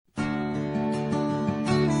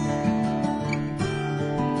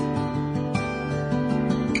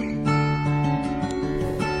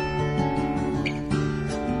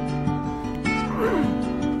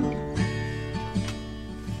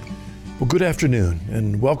Good afternoon,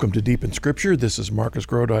 and welcome to Deep in Scripture. This is Marcus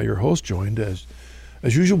Grodi, your host, joined as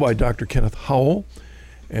usual by Dr. Kenneth Howell,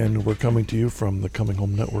 and we're coming to you from the Coming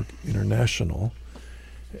Home Network International.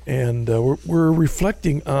 And we're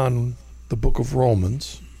reflecting on the book of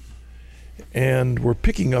Romans, and we're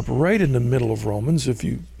picking up right in the middle of Romans. If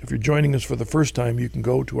you're joining us for the first time, you can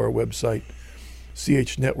go to our website,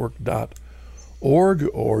 chnetwork.org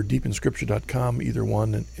or deepinscripture.com, either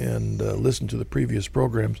one, and listen to the previous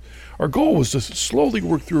programs. Our goal was to slowly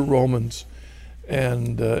work through Romans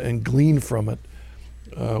and glean from it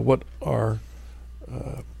what the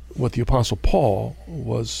Apostle Paul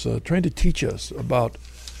was trying to teach us about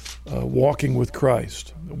walking with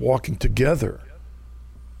Christ, walking together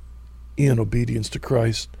in obedience to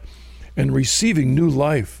Christ, and receiving new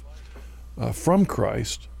life from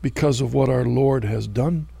Christ because of what our Lord has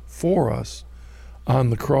done for us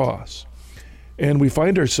on the cross. And we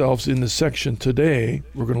find ourselves in the section today.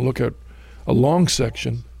 We're going to look at a long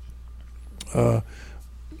section.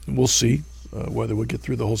 We'll see whether we get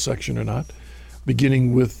through the whole section or not,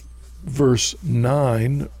 beginning with verse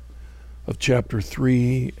 9 of chapter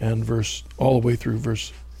 3 and all the way through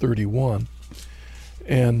verse 31.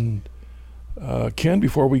 And Ken,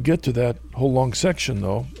 before we get to that whole long section,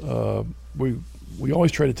 though, we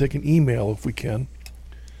always try to take an email if we can.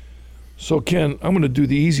 So, Ken, I'm going to do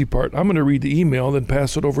the easy part. I'm going to read the email, then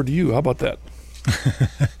pass it over to you. How about that?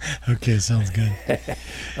 Okay, sounds good.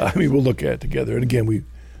 We'll look at it together. And again,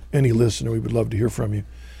 any listener, we would love to hear from you.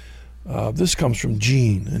 This comes from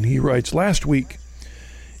Gene, and he writes, last week,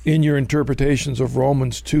 in your interpretations of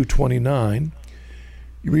Romans 2:29,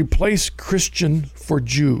 you replace Christian for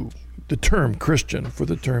Jew, the term Christian for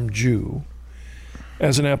the term Jew,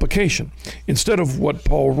 as an application. Instead of what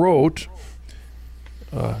Paul wrote,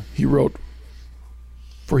 he wrote,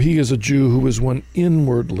 for he is a Jew who is one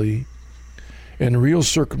inwardly, and real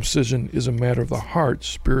circumcision is a matter of the heart,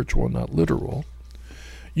 spiritual, not literal.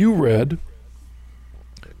 You read,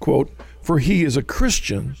 quote, for he is a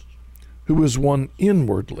Christian who is one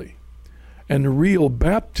inwardly, and real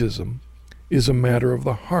baptism is a matter of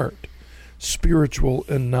the heart, spiritual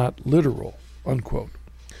and not literal, unquote.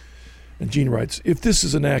 And Gene writes, if this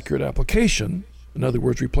is an accurate application, in other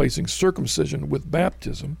words, replacing circumcision with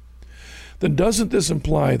baptism, then doesn't this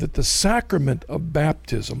imply that the sacrament of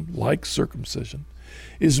baptism, like circumcision,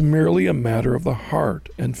 is merely a matter of the heart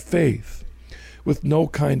and faith, with no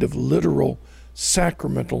kind of literal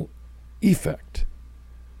sacramental effect,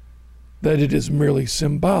 that it is merely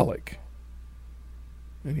symbolic?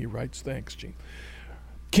 And he writes, thanks, Gene.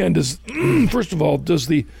 Ken, first of all, does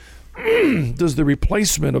the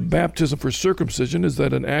replacement of baptism for circumcision, is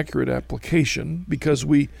that an accurate application? Because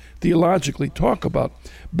we theologically talk about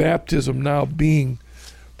baptism now being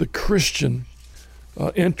the Christian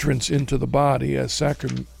entrance into the body as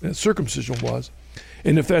circumcision was.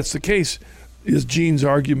 And if that's the case, is Gene's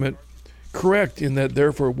argument correct in that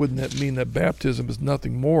therefore wouldn't that mean that baptism is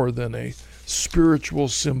nothing more than a spiritual,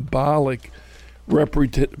 symbolic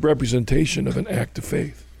representation of an act of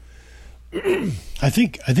faith? I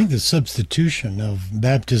think the substitution of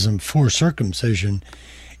baptism for circumcision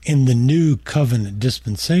in the new covenant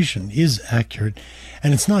dispensation is accurate,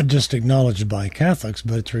 and it's not just acknowledged by Catholics,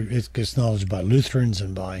 but it's acknowledged by Lutherans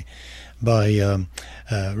and by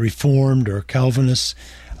Reformed or Calvinists,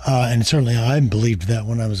 and certainly I believed that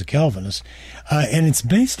when I was a Calvinist. And it's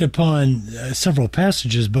based upon several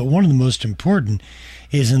passages, but one of the most important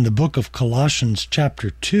is in the book of Colossians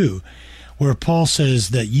chapter 2, where Paul says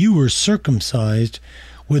that you were circumcised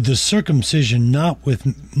with the circumcision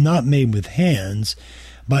not made with hands,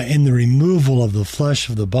 but in the removal of the flesh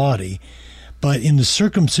of the body, but in the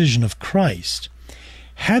circumcision of Christ,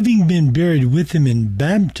 having been buried with him in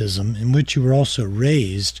baptism, in which you were also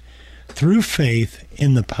raised through faith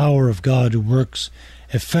in the power of God who works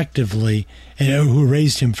effectively and who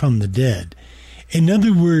raised him from the dead. In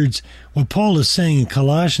other words, what Paul is saying in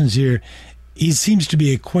Colossians here, he seems to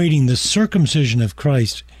be equating the circumcision of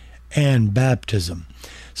Christ and baptism,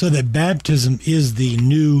 so that baptism is the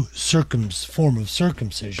new form of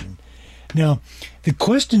circumcision. Now, the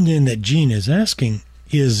question then that Gene is asking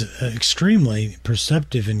is extremely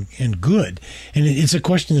perceptive and good, and it's a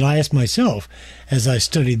question that I asked myself as I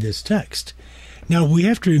studied this text. Now, we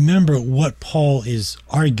have to remember what Paul is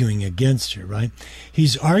arguing against here, right?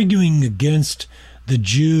 He's arguing against the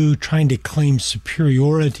Jew trying to claim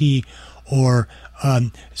superiority or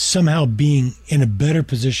somehow being in a better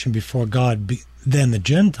position before God than the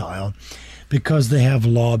Gentile because they have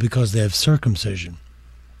law, because they have circumcision.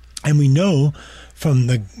 And we know from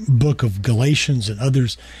the book of Galatians and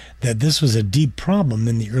others that this was a deep problem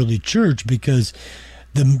in the early church because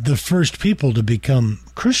the first people to become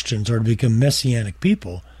Christians or to become Messianic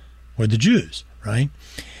people were the Jews, right?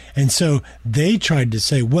 And so they tried to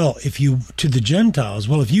say, well, to the Gentiles,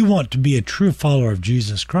 well, if you want to be a true follower of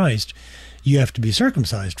Jesus Christ, you have to be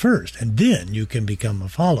circumcised first, and then you can become a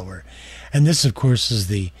follower. And this, of course, is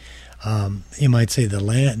the, you might say,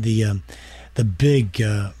 the big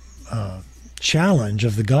challenge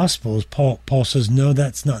of the gospel is Paul says, no,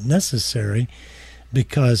 that's not necessary,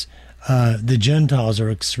 because the Gentiles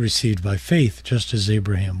are received by faith, just as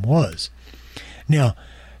Abraham was. Now,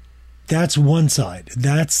 that's one side.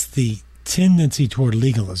 That's the tendency toward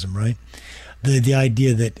legalism, right? The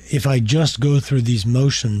idea that if I just go through these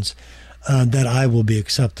motions, that I will be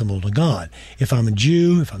acceptable to God. If I'm a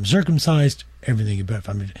Jew, if I'm circumcised, everything.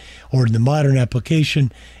 Or in the modern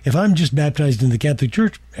application, if I'm just baptized in the Catholic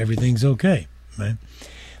Church, everything's okay, right?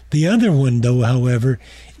 The other one, though, however,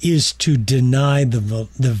 is to deny the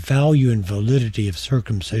value and validity of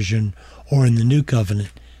circumcision, or in the New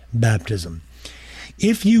Covenant, baptism.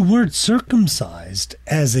 If you weren't circumcised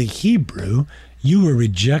as a Hebrew, you were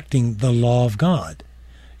rejecting the law of God.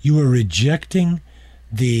 You were rejecting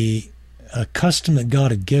the custom that God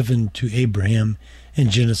had given to Abraham in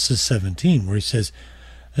Genesis 17, where he says,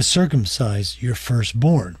 circumcise your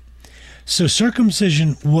firstborn. So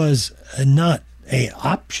circumcision was not an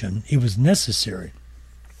option, it was necessary.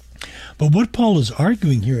 But what Paul is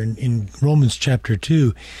arguing here in Romans chapter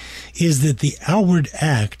 2 is that the outward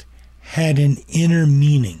act had an inner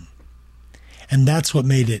meaning. And that's what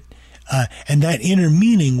made it, and that inner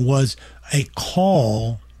meaning was a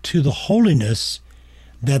call to the holiness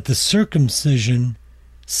that the circumcision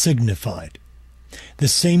signified. The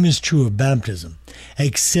same is true of baptism,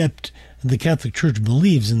 except the Catholic Church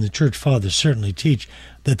believes, and the Church Fathers certainly teach,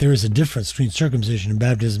 that there is a difference between circumcision and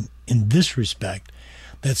baptism in this respect,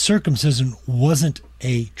 that circumcision wasn't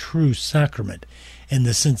a true sacrament in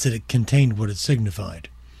the sense that it contained what it signified.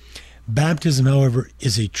 Baptism, however,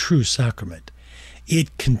 is a true sacrament.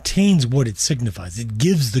 It contains what it signifies. It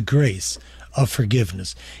gives the grace of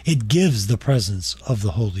forgiveness. It gives the presence of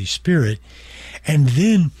the Holy Spirit. And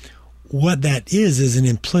then what that is an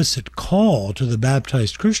implicit call to the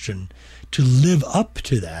baptized Christian to live up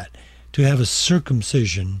to that, to have a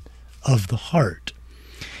circumcision of the heart.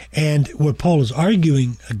 And what Paul is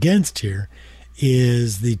arguing against here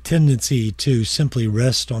is the tendency to simply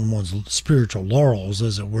rest on one's spiritual laurels,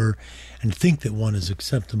 as it were, and think that one is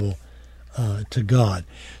acceptable to God.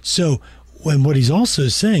 So, and what he's also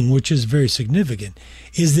saying, which is very significant,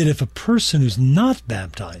 is that if a person who's not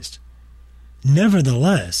baptized,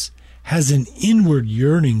 nevertheless, has an inward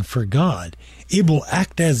yearning for God, it will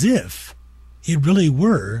act as if it really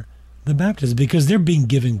were the baptism, because they're being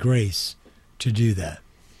given grace to do that.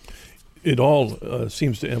 It all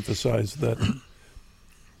seems to emphasize that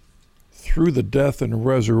through the death and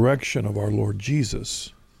resurrection of our Lord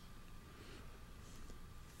Jesus,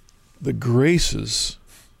 the graces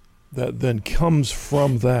that then comes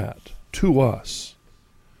from that to us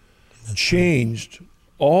changed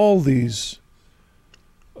all these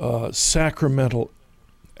sacramental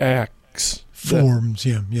acts, forms,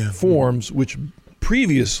 forms which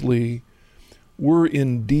previously were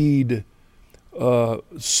indeed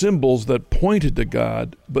symbols that pointed to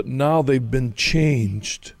God, but now they've been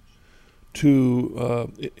changed to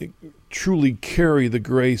truly carry the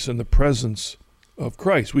grace and the presence of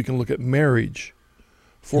Christ. We can look at marriage,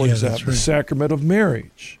 for example, the sacrament of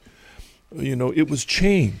marriage. It was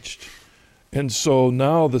changed. And so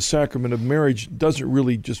now the sacrament of marriage doesn't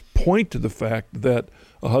really just point to the fact that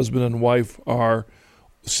a husband and wife are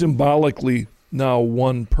symbolically now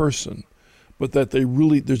one person, but that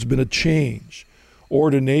there's been a change.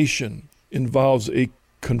 Ordination involves a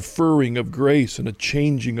conferring of grace and a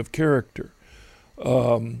changing of character.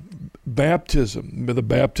 Baptism, the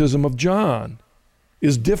baptism of John,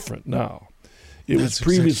 is different now. It was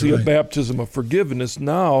previously a baptism of forgiveness.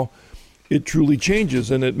 Now it truly changes,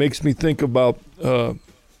 and it makes me think about 1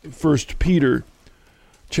 Peter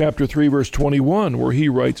chapter 3, verse 21, where he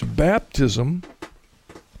writes, baptism,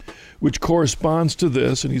 which corresponds to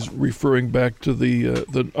this, and he's referring back to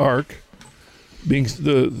the ark, being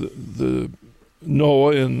the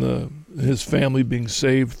Noah and his family being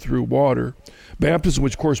saved through water. Baptism,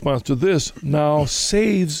 which corresponds to this, now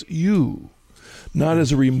saves you, not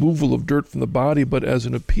as a removal of dirt from the body, but as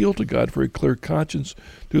an appeal to God for a clear conscience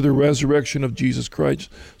through the resurrection of Jesus Christ.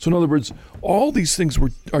 So in other words, all these things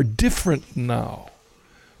are different now.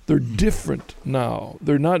 They're different now.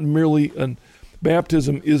 They're not merely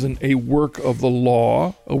baptism isn't a work of the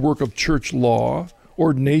law, a work of church law.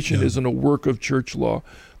 Ordination isn't a work of church law.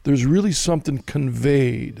 There's really something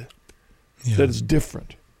conveyed that is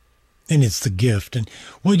different. And it's the gift. And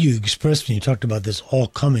what you expressed when you talked about this all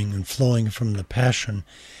coming and flowing from the passion,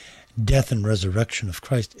 death, and resurrection of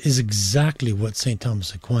Christ is exactly what St.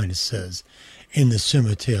 Thomas Aquinas says in the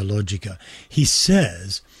Summa Theologica. He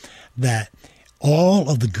says that all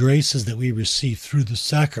of the graces that we receive through the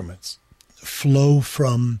sacraments flow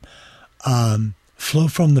from the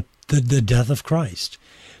death of Christ.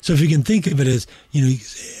 So if you can think of it as,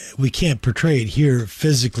 we can't portray it here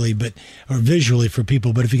physically, or visually for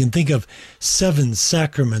people, but if you can think of 7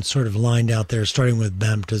 sacraments sort of lined out there, starting with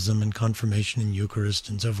baptism and confirmation and Eucharist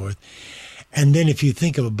and so forth. And then if you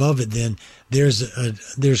think of above it, then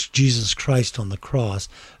there's Jesus Christ on the cross.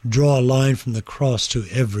 Draw a line from the cross to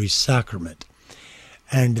every sacrament.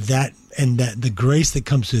 And that the grace that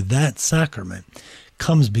comes through that sacrament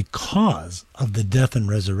comes because of the death and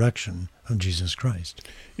resurrection of Jesus Christ.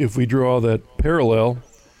 If we draw that parallel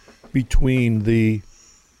between the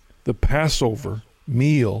Passover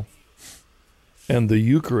meal and the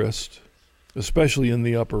Eucharist, especially in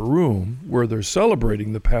the upper room where they're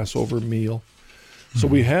celebrating the Passover meal, so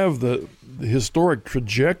we have the historic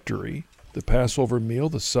trajectory, the Passover meal,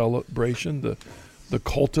 the celebration, the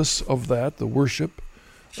cultus of that, the worship,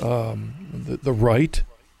 the rite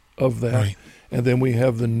of that, right. And then we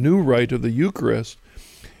have the new rite of the Eucharist.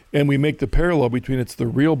 And we make the parallel between it's the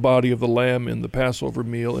real body of the Lamb in the Passover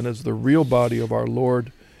meal and it's the real body of our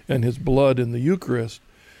Lord and his blood in the Eucharist.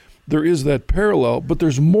 There is that parallel, but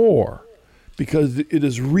there's more because it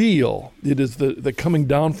is real. It is the coming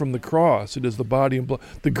down from the cross. It is the body and blood.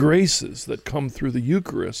 The graces that come through the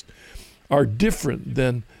Eucharist are different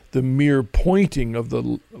than the mere pointing of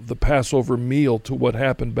the Passover meal to what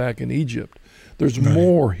happened back in Egypt. There's right.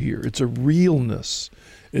 More here. It's a realness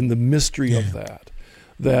in the mystery of that.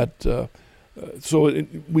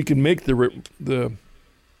 We can make the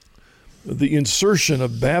insertion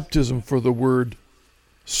of baptism for the word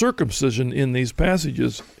circumcision in these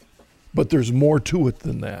passages, but there's more to it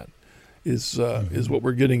than that. Is what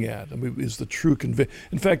we're getting at. I mean, is the true conviction.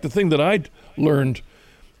 In fact, the thing that I learned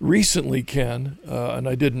recently, Ken, and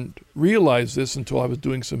I didn't realize this until I was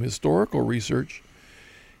doing some historical research,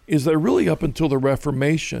 is that really up until the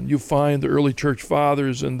Reformation, you find the early church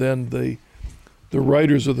fathers and then the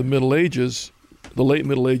writers of the Middle Ages, the late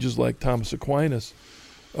Middle Ages like Thomas Aquinas.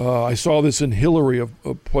 I saw this in Hilary of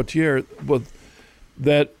Poitiers,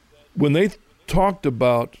 that when they talked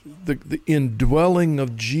about the indwelling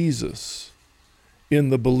of Jesus in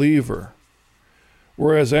the believer,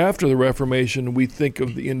 whereas after the Reformation we think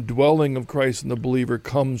of the indwelling of Christ in the believer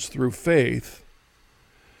comes through faith,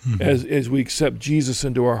 as we accept Jesus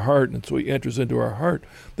into our heart and so he enters into our heart,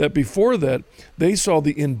 that before that they saw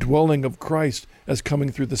the indwelling of Christ as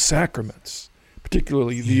coming through the sacraments,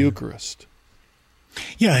 particularly the Eucharist.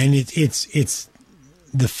 Yeah, and it's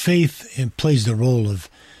the faith, it plays the role of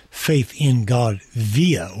faith in God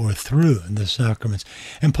via or through the sacraments.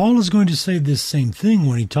 And Paul is going to say this same thing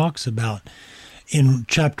when he talks about in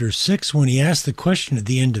chapter 6, when he asks the question at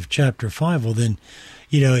the end of chapter 5, well then,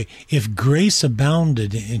 if grace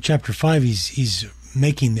abounded, in chapter 5 he's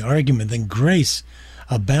making the argument that grace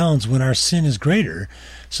abounds when our sin is greater.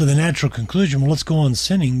 So the natural conclusion, well, let's go on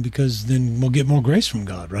sinning because then we'll get more grace from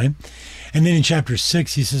God, right? And then in chapter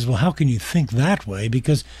 6 he says, well, how can you think that way?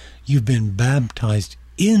 Because you've been baptized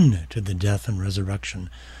into the death and resurrection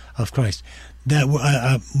of Christ. That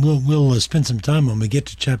we'll spend some time when we get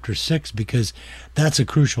to chapter 6 because that's a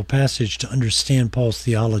crucial passage to understand Paul's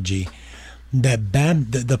theology. That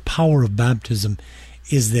the power of baptism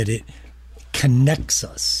is that it connects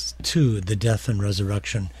us to the death and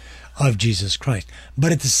resurrection of Jesus Christ.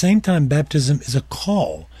 But at the same time, baptism is a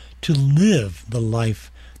call to live the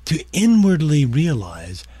life, to inwardly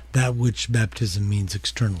realize that which baptism means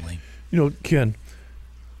externally. Ken,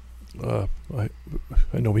 I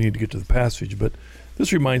know we need to get to the passage, but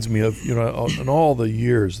this reminds me of, in all the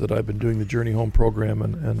years that I've been doing the Journey Home program,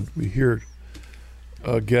 and we hear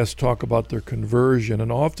guests talk about their conversion,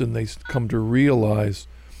 and often they come to realize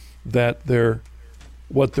that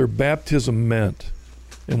what their baptism meant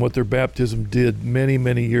and what their baptism did many,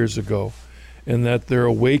 many years ago, and that their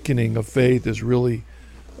awakening of faith is really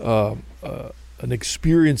an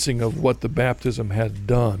experiencing of what the baptism had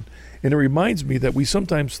done. And it reminds me that we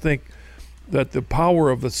sometimes think that the power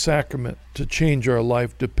of the sacrament to change our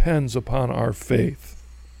life depends upon our faith.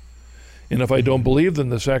 And if I don't believe, then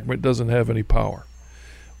the sacrament doesn't have any power.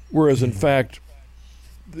 Whereas, in fact,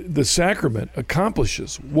 the sacrament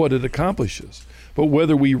accomplishes what it accomplishes. But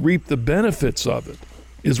whether we reap the benefits of it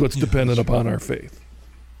is what's dependent upon our faith.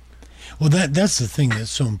 Well, that's the thing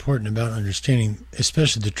that's so important about understanding,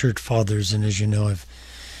 especially the church fathers. And as you know,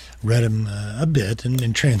 read them a bit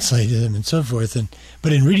and translated them and so forth.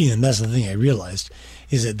 But in reading them, that's the thing I realized,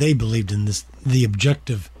 is that they believed in the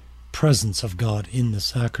objective presence of God in the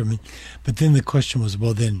sacrament. But then the question was,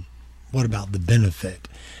 well, then what about the benefit?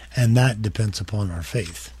 And that depends upon our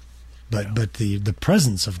faith. But the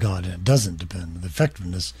presence of God, it doesn't depend. The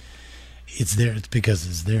effectiveness, it's there. It's because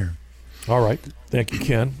it's there. All right. Thank you,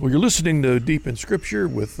 Ken. Well, you're listening to Deep in Scripture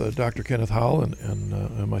with Dr. Kenneth Howell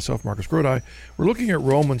and myself, Marcus Grodi. We're looking at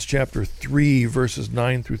Romans chapter 3, verses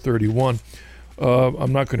 9 through 31.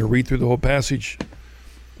 I'm not going to read through the whole passage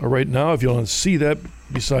right now. If you want to see that,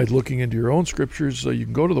 besides looking into your own scriptures, you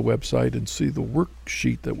can go to the website and see the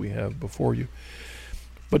worksheet that we have before you.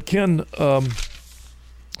 But Ken,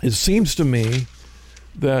 it seems to me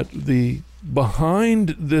that behind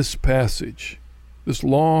this passage, this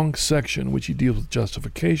long section, which he deals with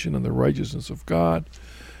justification and the righteousness of God,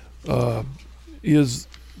 there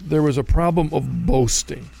was a problem of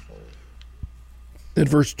boasting. In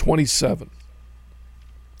verse 27,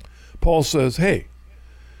 Paul says, hey,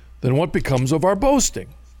 then what becomes of our boasting?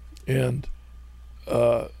 And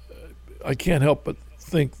I can't help but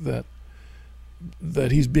think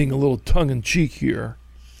that he's being a little tongue-in-cheek here,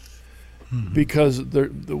 because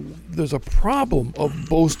there's a problem of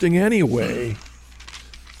boasting anyway.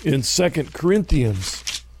 In 2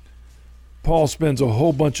 Corinthians, Paul spends a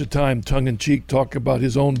whole bunch of time tongue-in-cheek talking about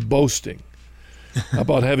his own boasting,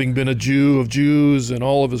 about having been a Jew of Jews and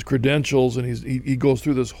all of his credentials, and he goes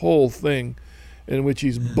through this whole thing in which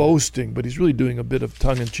he's boasting, but he's really doing a bit of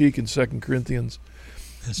tongue-in-cheek in 2 Corinthians.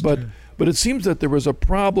 But it seems that there was a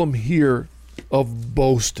problem here of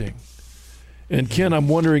boasting. And Ken, I'm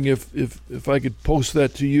wondering if I could post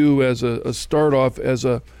that to you as a start off, as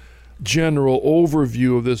a general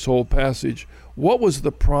overview of this whole passage. What was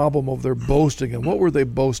the problem of their boasting, and what were they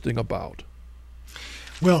boasting about?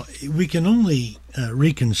 Well, we can only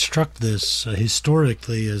reconstruct this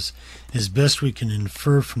historically as best we can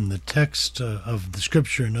infer from the text of the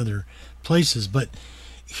Scripture and other places. But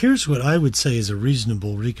here's what I would say is a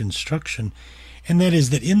reasonable reconstruction, and that is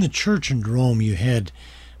that in the church in Rome you had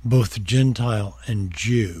both Gentile and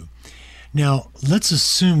Jew. Now, let's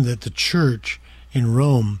assume that the church in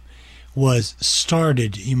Rome was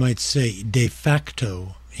started, you might say, de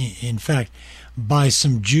facto, in fact, by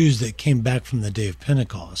some Jews that came back from the day of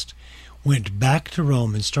Pentecost, went back to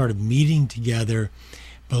Rome and started meeting together,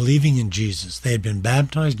 believing in Jesus. They had been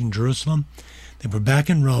baptized in Jerusalem. They were back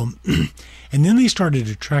in Rome. And then they started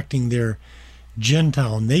attracting their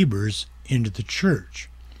Gentile neighbors into the church.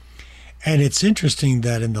 And it's interesting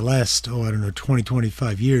that in the last, 20,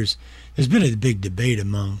 25 years, there's been a big debate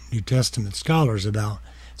among New Testament scholars about,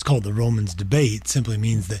 it's called the Romans debate. It simply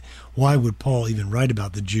means that why would Paul even write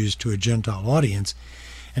about the Jews to a Gentile audience?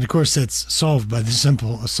 And of course that's solved by the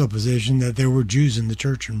simple supposition that there were Jews in the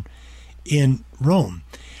church in Rome.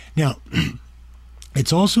 Now,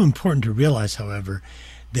 it's also important to realize, however,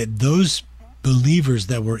 that those believers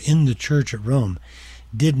that were in the church at Rome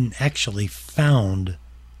didn't actually found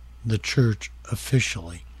the church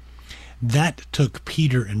officially. That took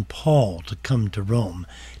Peter and Paul to come to Rome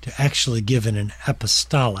to actually give it an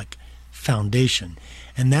apostolic foundation.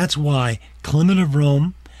 And that's why Clement of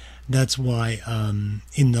Rome, that's why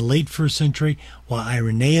in the late 1st century, why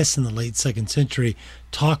Irenaeus in the late 2nd century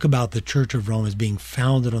talk about the Church of Rome as being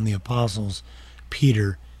founded on the apostles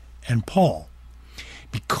Peter and Paul.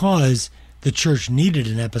 Because the church needed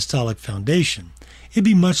an apostolic foundation. It'd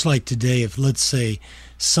be much like today if, let's say,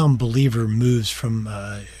 some believer moves from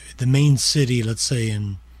the main city, let's say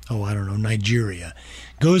in, Nigeria,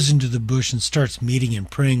 goes into the bush and starts meeting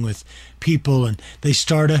and praying with people, and they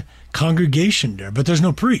start a congregation there, but there's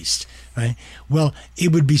no priest, right? Well,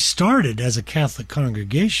 it would be started as a Catholic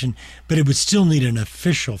congregation, but it would still need an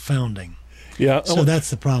official founding. Yeah. So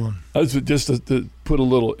that's the problem. Just to put a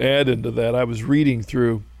little add into that, I was reading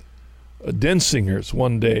through Densinger's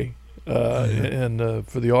one day, and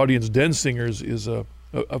for the audience, Densinger's is a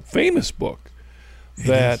famous book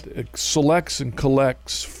that selects and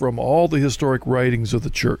collects from all the historic writings of the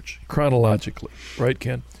church chronologically, right,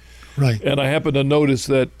 Ken? Right. And I happen to notice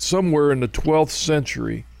that somewhere in the 12th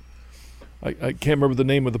century, I can't remember the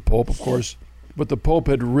name of the Pope, of course, but the Pope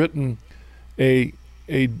had written a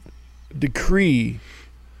decree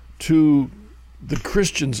to the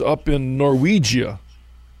Christians up in Norwegia,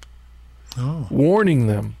 warning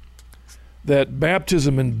them that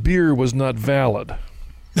baptism in beer was not valid.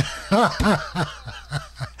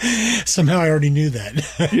 Somehow I already knew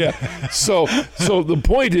that. Yeah. So the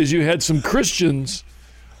point is, you had some Christians,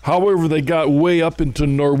 however, they got way up into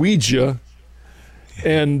Norwegia,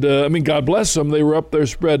 and God bless them, they were up there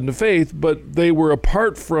spreading the faith, but they were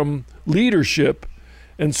apart from leadership,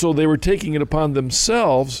 And so they were taking it upon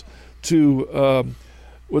themselves to,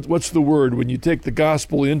 what's the word, when you take the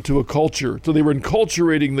gospel into a culture? So they were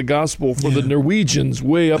enculturating the gospel for the Norwegians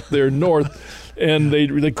way up there north, and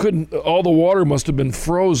they couldn't, all the water must have been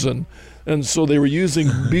frozen, and so they were using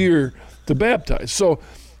beer to baptize. So,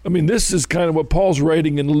 I mean, this is kind of what Paul's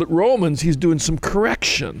writing in Romans. He's doing some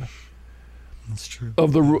correction. That's true.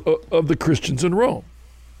 Of the Christians in Rome.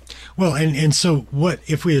 Well, and so what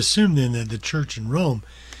if we assume then that the church in Rome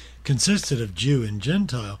consisted of Jew and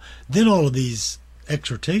Gentile, then all of these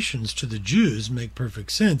exhortations to the Jews make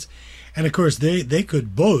perfect sense. And of course they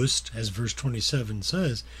could boast, as verse 27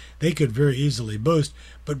 says, they could very easily boast.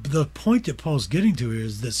 But the point that Paul's getting to here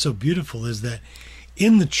is that's so beautiful is that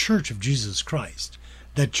in the church of Jesus Christ,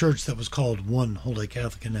 that church that was called one Holy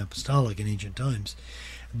Catholic and Apostolic in ancient times,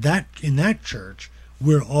 that in that church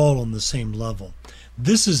we're all on the same level.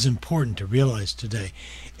 This is important to realize today.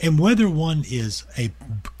 And whether one is a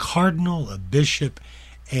cardinal, a bishop,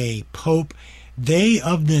 a pope,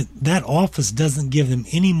 that office doesn't give them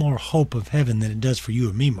any more hope of heaven than it does for you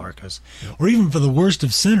or me, Marcus, or even for the worst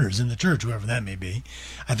of sinners in the church, whoever that may be.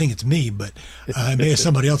 I think it's me, but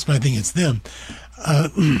somebody else might think it's them.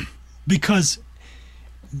 Because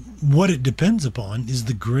what it depends upon is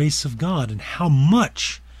the grace of God and how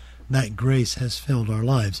much that grace has filled our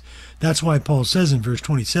lives. That's why Paul says in verse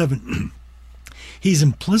 27, he's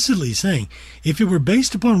implicitly saying, if it were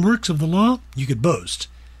based upon works of the law, you could boast.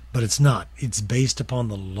 But it's not. It's based upon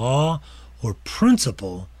the law or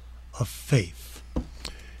principle of faith.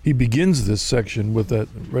 He begins this section with that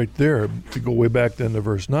right there. To go way back then to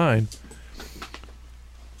verse 9,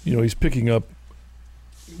 he's picking up,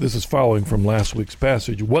 this is following from last week's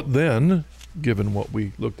passage. What then, given what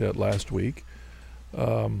we looked at last week,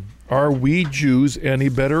 are we Jews any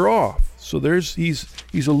better off? So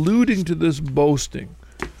he's alluding to this boasting.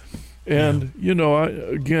 And,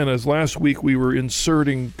 again, as last week we were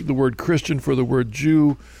inserting the word Christian for the word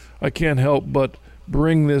Jew, I can't help but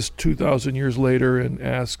bring this 2,000 years later and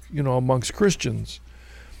ask, amongst Christians,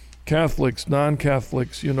 Catholics,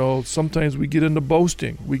 non-Catholics, sometimes we get into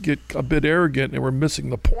boasting. We get a bit arrogant and we're missing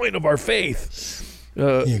the point of our faith.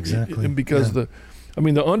 Exactly. And because the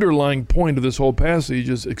underlying point of this whole passage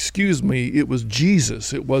is, excuse me, it was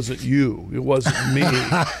Jesus. It wasn't you. It wasn't me.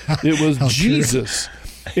 It was Jesus. True.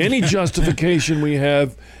 Any justification we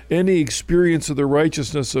have, any experience of the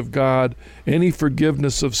righteousness of God, any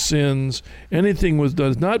forgiveness of sins, anything was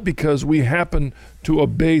done, not because we happen to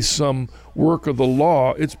obey some work of the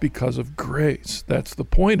law, it's because of grace. That's the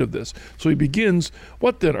point of this. So he begins,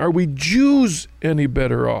 what then? Are we Jews any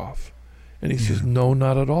better off? And he says, no,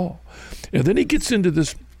 not at all. And then he gets into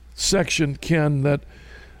this section, Ken, that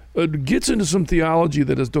gets into some theology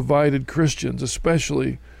that has divided Christians,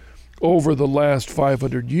 especially over the last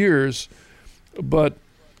 500 years, but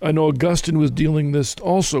I know Augustine was dealing this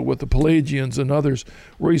also with the Pelagians and others,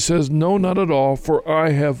 where he says, no, not at all, for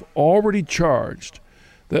I have already charged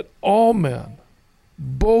that all men,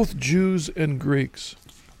 both Jews and Greeks,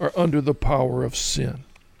 are under the power of sin.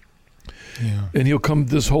 Yeah. And he'll come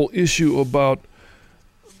to this whole issue about,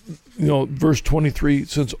 verse 23,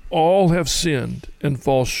 since all have sinned and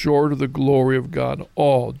fall short of the glory of God,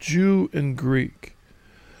 all, Jew and Greek.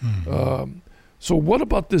 Mm-hmm. So what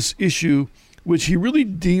about this issue, which he really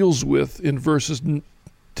deals with in verses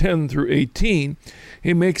 10 through 18?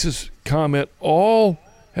 He makes this comment, all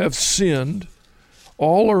have sinned,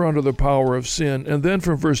 all are under the power of sin. And then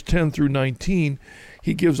from verse 10 through 19,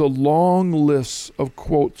 he gives a long list of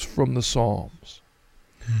quotes from the Psalms.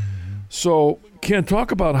 Mm-hmm. So Ken,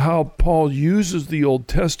 talk about how Paul uses the Old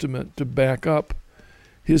Testament to back up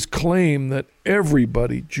his claim that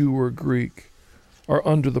everybody, Jew or Greek, are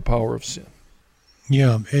under the power of sin.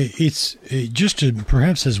 Yeah, it's just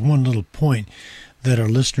perhaps as one little point that our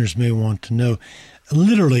listeners may want to know.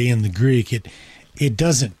 Literally in the Greek, it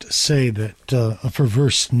doesn't say that, for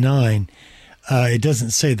verse 9, it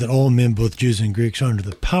doesn't say that all men, both Jews and Greeks, are under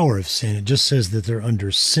the power of sin. It just says that they're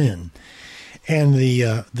under sin. And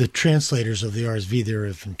the translators of the RSV there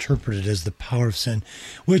have interpreted as the power of sin,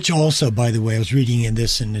 which also, by the way, I was reading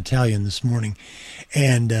this in Italian this morning,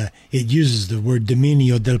 and it uses the word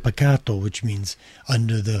dominio del peccato, which means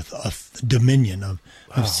under the dominion of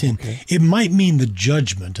sin. Okay. It might mean the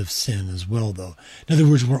judgment of sin as well, though. In other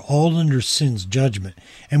words, we're all under sin's judgment.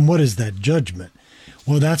 And what is that judgment?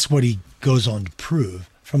 Well, that's what he goes on to prove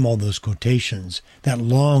from all those quotations, that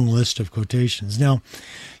long list of quotations. Now,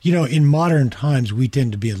 in modern times, we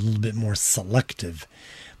tend to be a little bit more selective.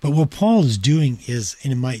 But what Paul is doing is,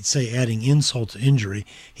 and it might say adding insult to injury,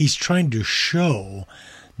 he's trying to show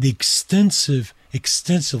the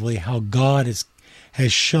extensively how God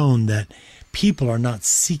has shown that people are not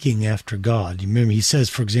seeking after God. You remember he says,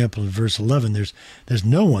 for example, in verse 11, there's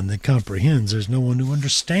no one that comprehends. There's no one who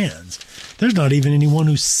understands. There's not even anyone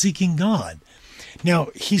who's seeking God. Now,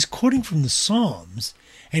 he's quoting from the Psalms,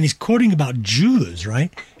 and he's quoting about Jews,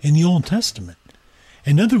 right, in the Old Testament.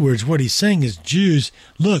 In other words, what he's saying is, Jews,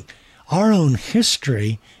 look, our own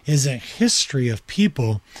history is a history of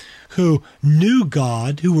people who knew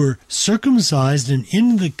God, who were circumcised and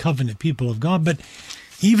in the covenant people of God, but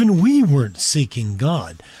even we weren't seeking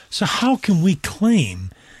God. So how can we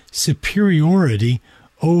claim superiority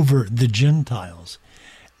over the Gentiles?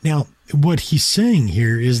 Now, what he's saying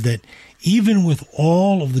here is that even with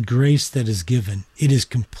all of the grace that is given, it is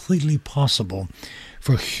completely possible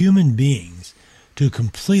for human beings to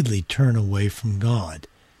completely turn away from God.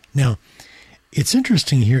 Now, it's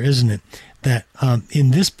interesting here, isn't it, that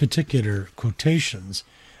in this particular quotations,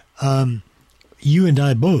 you and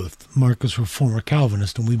I both, Marcus, were former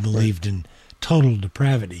Calvinists, and we believed in total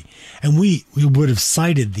depravity. And we would have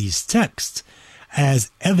cited these texts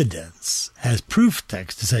as evidence, as proof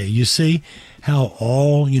text to say, you see how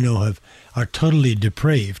all, are totally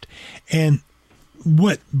depraved. And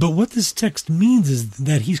what this text means is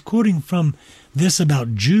that he's quoting from this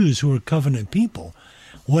about Jews who are covenant people.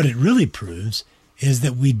 What it really proves is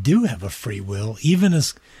that we do have a free will, even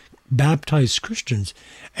as baptized Christians,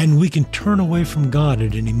 and we can turn away from God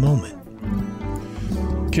at any moment.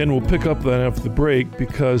 Ken, we'll pick up that after the break,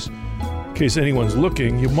 because in case anyone's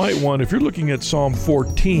looking, you might want, if you're looking at Psalm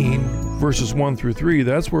 14, verses 1 through 3,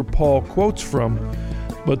 that's where Paul quotes from.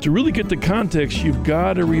 But to really get the context, you've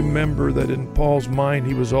got to remember that in Paul's mind,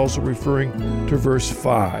 he was also referring to verse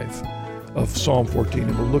 5 of Psalm 14.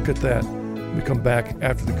 And we'll look at that when we come back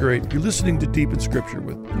after the break. You're listening to Deep in Scripture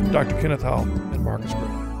with Dr. Kenneth Howell and Marcus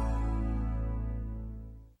Grody.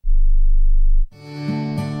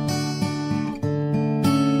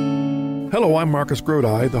 Hello, I'm Marcus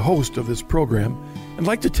Grody, the host of this program, and I'd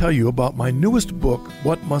like to tell you about my newest book,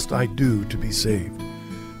 What Must I Do to Be Saved?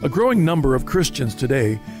 A growing number of Christians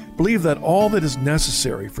today believe that all that is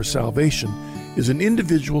necessary for salvation is an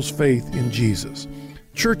individual's faith in Jesus.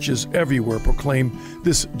 Churches everywhere proclaim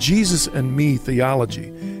this Jesus and me theology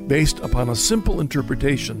based upon a simple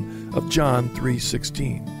interpretation of John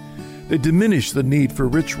 3:16. They diminish the need for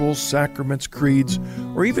rituals, sacraments, creeds,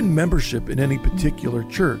 or even membership in any particular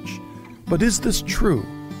church. But is this true?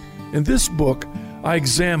 In this book, I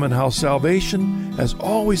examine how salvation has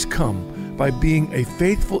always come by being a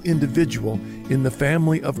faithful individual in the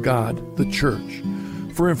family of God, the church.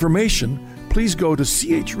 For information, please go to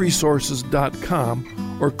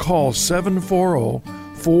chresources.com or call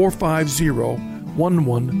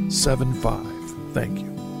 740-450-1175. Thank you.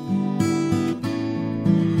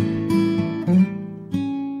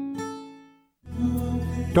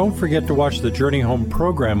 Don't forget to watch the Journey Home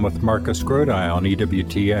program with Marcus Grody on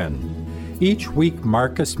EWTN. Each week,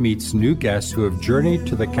 Marcus meets new guests who have journeyed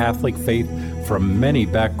to the Catholic faith from many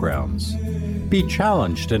backgrounds. Be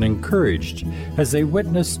challenged and encouraged as they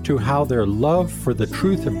witness to how their love for the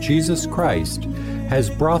truth of Jesus Christ has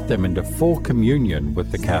brought them into full communion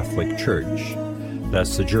with the Catholic Church.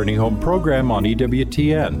 That's the Journey Home program on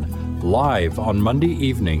EWTN, live on Monday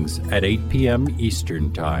evenings at 8 p.m.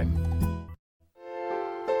 Eastern Time.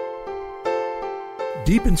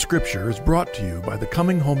 Deep in Scripture is brought to you by the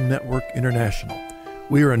Coming Home Network International.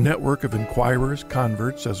 We are a network of inquirers,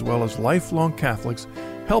 converts, as well as lifelong Catholics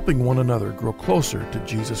helping one another grow closer to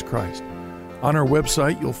Jesus Christ. On our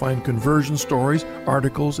website, you'll find conversion stories,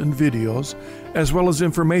 articles, and videos, as well as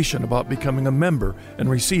information about becoming a member and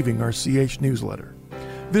receiving our CH newsletter.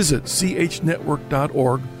 Visit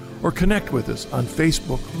chnetwork.org or connect with us on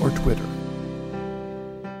Facebook or Twitter.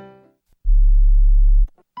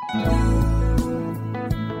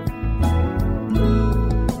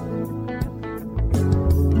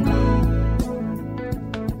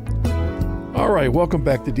 All right, welcome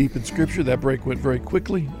back to Deep in Scripture. That break went very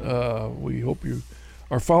quickly. We hope you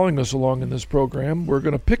are following us along in this program. We're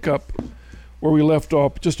going to pick up where we left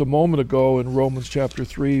off just a moment ago in Romans chapter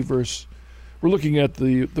 3, we're looking at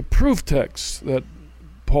the proof text that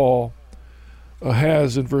Paul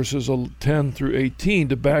has in verses 10 through 18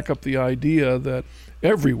 to back up the idea that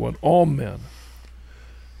everyone, all men,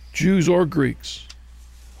 Jews or Greeks,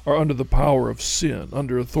 are under the power of sin,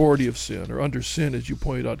 under authority of sin, or under sin, as you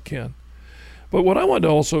pointed out, Ken. But what I want to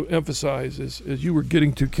also emphasize is, as you were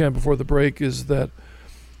getting to, Ken, before the break, is that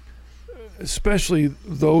especially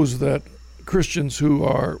those that Christians who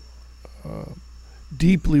are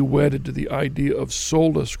deeply wedded to the idea of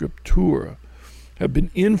sola scriptura have been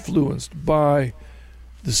influenced by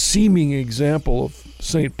the seeming example of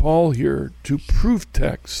St. Paul here to proof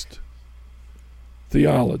text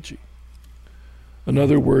theology. In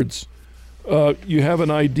other words, you have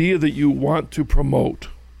an idea that you want to promote.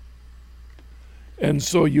 And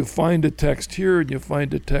so you find a text here and you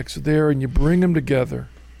find a text there and you bring them together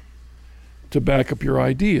to back up your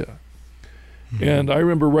idea. Mm-hmm. And I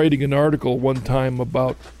remember writing an article one time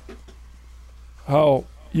about how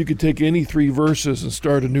you could take any 3 verses and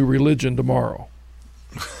start a new religion tomorrow.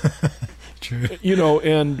 True. You know,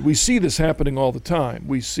 and we see this happening all the time.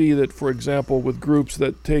 We see that, for example, with groups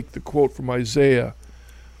that take the quote from Isaiah,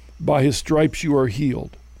 "By his stripes you are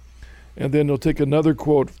healed." And then they'll take another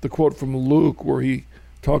quote, the quote from Luke, where he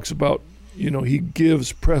talks about, you know, he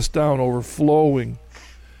gives pressed down, overflowing.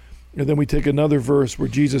 And then we take another verse where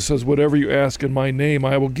Jesus says, "Whatever you ask in my name,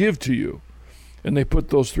 I will give to you." And they put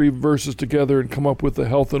those 3 verses together and come up with the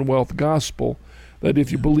health and wealth gospel, that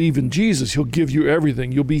if you believe in Jesus, he'll give you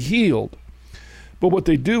everything. You'll be healed. But what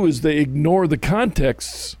they do is they ignore the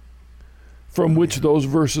contexts from which those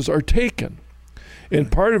verses are taken.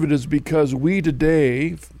 And part of it is because we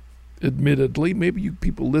today, admittedly, maybe you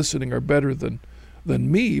people listening are better than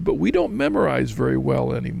me, but we don't memorize very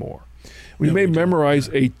well anymore. We may memorize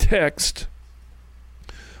a text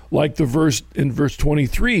like the verse in verse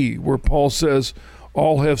 23 where Paul says,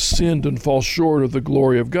 "All have sinned and fall short of the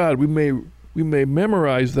glory of God." We may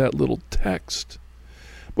memorize that little text,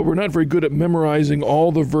 but we're not very good at memorizing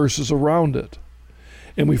all the verses around it.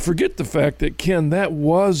 And we forget the fact that, Ken, that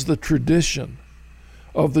was the tradition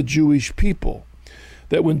of the Jewish people.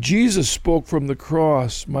 That when Jesus spoke from the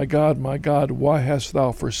cross, my God, why hast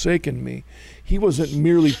thou forsaken me?" He wasn't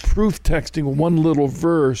merely proof texting one little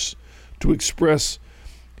verse to express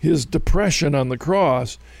his depression on the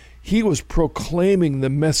cross. He was proclaiming the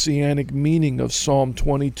messianic meaning of Psalm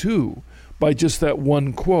 22 by just that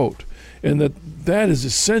one quote. And that is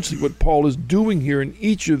essentially what Paul is doing here in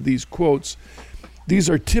each of these quotes. These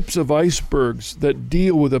are tips of icebergs that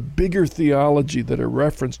deal with a bigger theology that are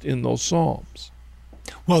referenced in those Psalms.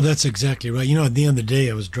 Well, that's exactly right. You know, at the end of the day,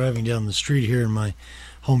 I was driving down the street here in my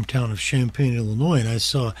hometown of Champaign, Illinois, and I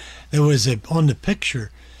saw there was a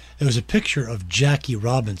picture of Jackie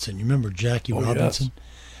Robinson. You remember Jackie Robinson? Yes.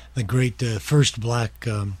 The great first black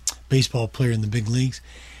baseball player in the big leagues.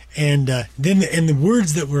 And then the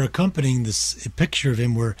words that were accompanying this picture of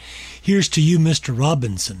him were, "Here's to you, Mr.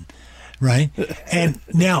 Robinson," right? And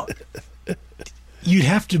now, you'd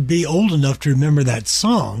have to be old enough to remember that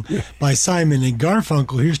song by Simon and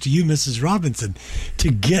Garfunkel, "Here's to you, Mrs. Robinson,"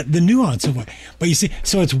 to get the nuance of it. But you see,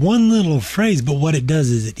 so it's one little phrase, but what it does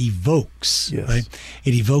is it evokes, right?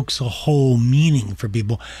 It evokes a whole meaning for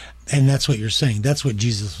people. And that's what you're saying. That's what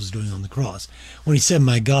Jesus was doing on the cross. When he said,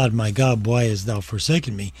 my God, why hast thou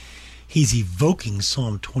forsaken me?" He's evoking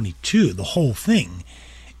Psalm 22, the whole thing,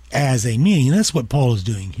 as a meaning. And that's what Paul is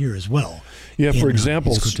doing here as well. Yeah, for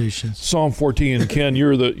example, Psalm 14, and Ken,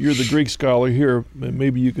 you're the Greek scholar here, and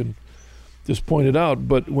maybe you can just point it out,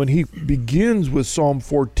 but when he begins with Psalm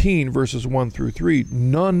 14, verses 1 through 3,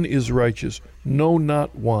 "None is righteous, no,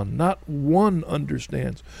 not one. Not one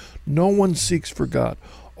understands. No one seeks for God.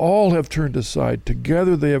 All have turned aside.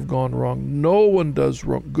 Together they have gone wrong. No one does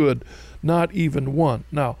good, not even one."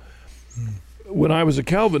 Now, when I was a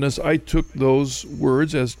Calvinist, I took those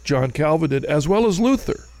words, as John Calvin did, as well as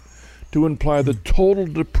Luther, to imply the total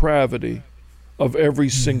depravity of every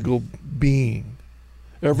single being,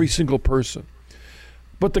 every single person.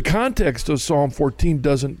 But the context of Psalm 14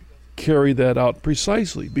 doesn't carry that out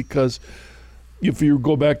precisely, because if you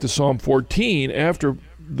go back to Psalm 14, after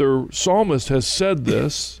the psalmist has said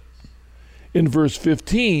this, in verse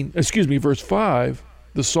 5,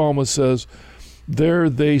 the psalmist says, "There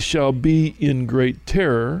they shall be in great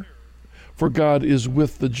terror, for God is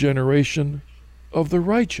with the generation of the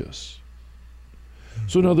righteous."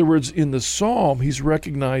 So in other words, in the psalm, he's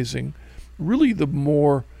recognizing really the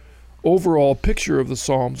more overall picture of the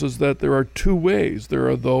Psalms is that there are 2 ways. There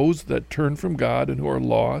are those that turn from God and who are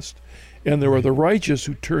lost, and there are the righteous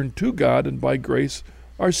who turn to God and by grace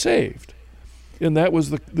are saved. And that was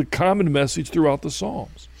the common message throughout the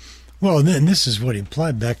Psalms. Well, then this is what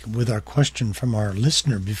implied back with our question from our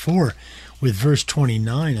listener before, with verse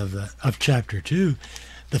 29 of chapter 2,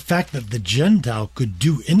 the fact that the Gentile could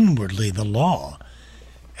do inwardly the law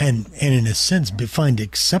and in a sense find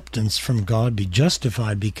acceptance from God, be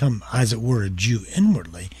justified, become, as it were, a Jew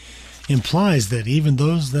inwardly, implies that even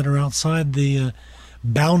those that are outside the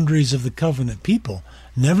boundaries of the covenant people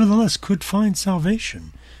nevertheless could find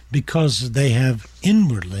salvation because they have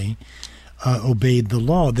inwardly obeyed the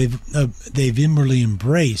law. They've inwardly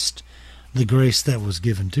embraced the grace that was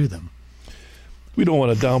given to them. We don't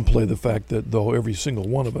want to downplay the fact that though every single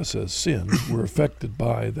one of us has sinned, we're affected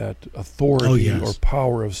by that authority or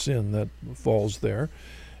power of sin that falls there.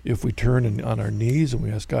 if we turn on our knees and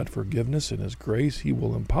we ask God forgiveness and His grace, He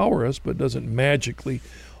will empower us, but doesn't magically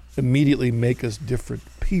immediately make us different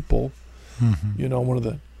people. Mm-hmm. You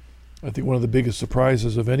know, I think one of the biggest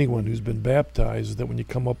surprises of anyone who's been baptized is that when you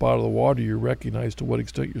come up out of the water, you recognize to what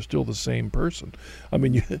extent you're still the same person. I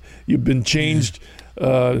mean, you've been changed,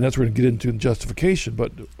 and that's what we're going to get into in justification,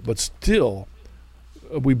 but still,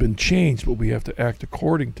 we've been changed, but we have to act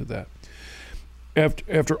according to that.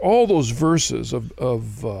 After all those verses of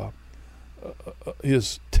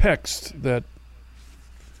his text that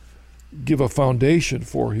give a foundation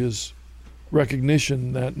for his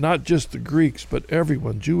recognition that not just the Greeks, but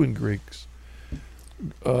everyone, Jew and Greeks,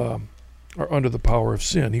 are under the power of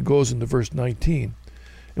sin. He goes into verse 19,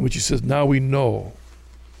 in which he says, "Now we know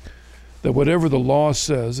that whatever the law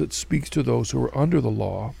says, it speaks to those who are under the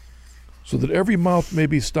law, so that every mouth may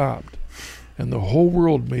be stopped, and the whole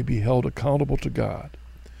world may be held accountable to God.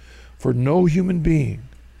 For no human being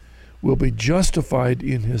will be justified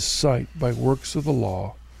in his sight by works of the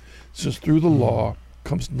law, since through the law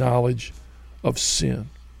comes knowledge of sin."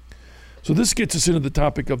 So this gets us into the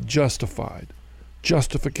topic of justification.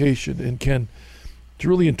 And Ken, to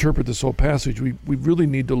really interpret this whole passage, we really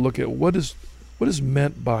need to look at what is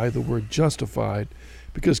meant by the word justified,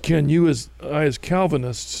 because Ken, you as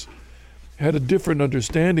Calvinists had a different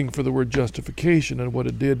understanding for the word justification and what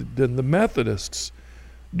it did than the Methodists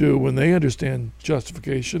do when they understand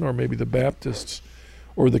justification, or maybe the Baptists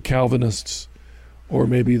or the Calvinists, or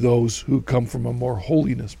maybe those who come from a more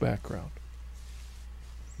holiness background.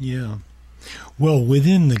 Yeah. Well,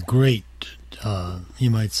 within the great, you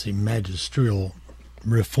might say, magisterial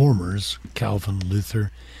reformers, Calvin,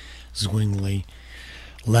 Luther, Zwingli,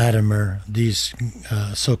 Latimer, these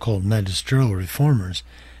so-called magisterial reformers,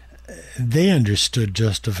 they understood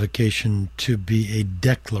justification to be a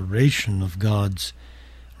declaration of God's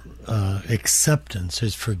acceptance,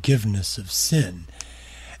 His forgiveness of sin.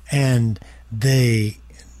 And they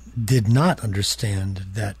did not understand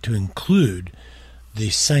that to include the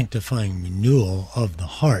sanctifying renewal of the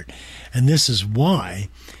heart. And this is why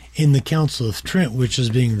in the Council of Trent, which is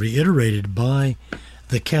being reiterated by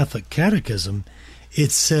the Catholic Catechism,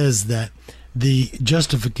 it says that the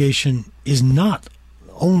justification is not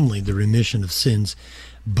only the remission of sins,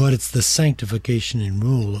 but it's the sanctification and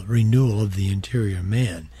renewal of the interior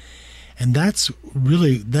man. And that's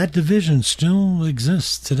really, that division still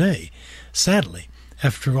exists today. Sadly,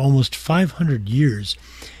 after almost 500 years,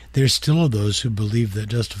 there's still those who believe that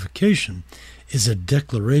justification is a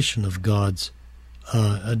declaration of God's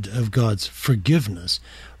forgiveness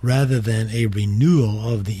rather than a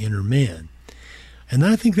renewal of the inner man. And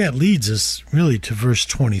I think that leads us really to verse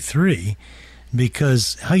 23,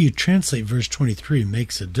 because how you translate verse 23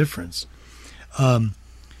 makes a difference.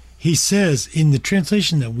 He says, in the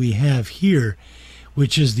translation that we have here,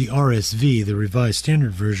 which is the RSV, the Revised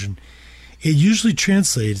Standard Version, it usually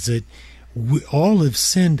translates it, "We all have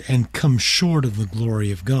sinned and come short of the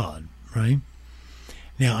glory of God," right?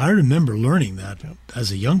 Now, I remember learning that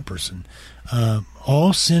as a young person.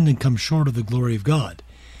 All sinned and come short of the glory of God.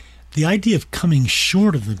 The idea of coming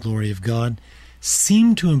short of the glory of God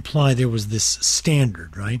seemed to imply there was this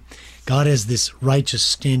standard, right? God has this righteous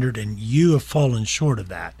standard, and you have fallen short of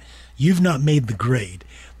that. You've not made the grade.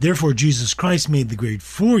 Therefore, Jesus Christ made the grade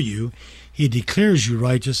for you. He declares you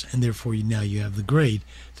righteous, and therefore now you have the grade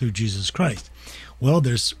through Jesus Christ. Well,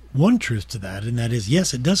 there's one truth to that, and that is,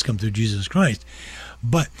 yes, it does come through Jesus Christ.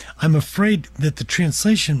 But I'm afraid that the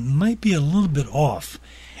translation might be a little bit off.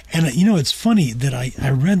 And, you know, it's funny that I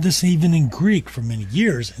read this even in Greek for many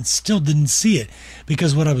years and still didn't see it,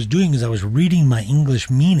 because what I was doing is I was reading my English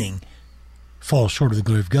meaning, fall short of the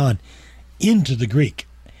glory of God, into the Greek.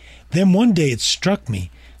 Then one day it struck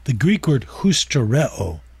me, the Greek word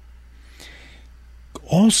hustereo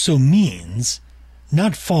also means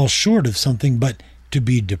not fall short of something, but to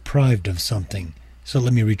be deprived of something. So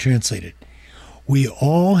let me retranslate it. We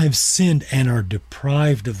all have sinned and are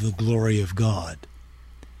deprived of the glory of God.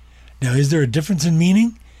 Now, is there a difference in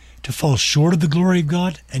meaning? To fall short of the glory of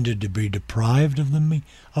God and to be deprived of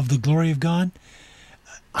the glory of God?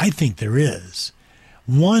 I think there is.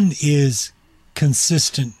 One is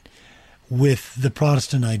consistent with the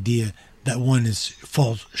Protestant idea that one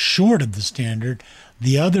falls short of the standard.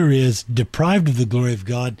 The other is deprived of the glory of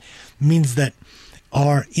God, means that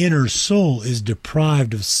our inner soul is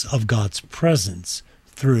deprived of God's presence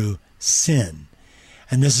through sin.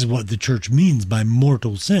 And this is what the church means by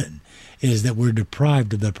mortal sin, is that we're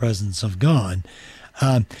deprived of the presence of God.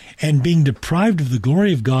 And being deprived of the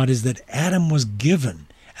glory of God is that Adam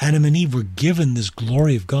and Eve were given this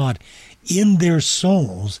glory of God in their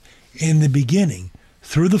souls in the beginning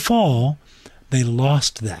through the fall, They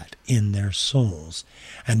lost that in their souls.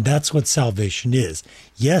 And that's what salvation is.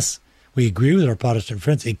 Yes, we agree with our Protestant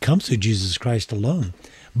friends. It comes through Jesus Christ alone.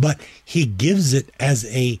 But he gives it as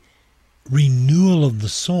a renewal of the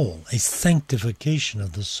soul, a sanctification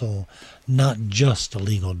of the soul, not just a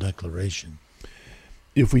legal declaration.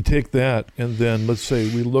 If we take that and then, let's say,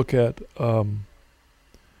 we look at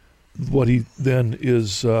what he then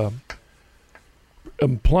is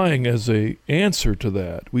implying as a answer to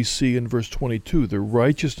that, we see in verse 22, the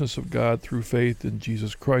righteousness of God through faith in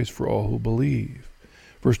Jesus Christ for all who believe.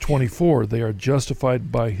 Verse 24, they are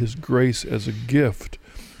justified by his grace as a gift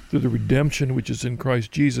through the redemption which is in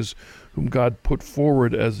Christ Jesus, whom God put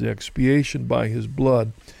forward as the expiation by his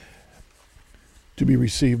blood to be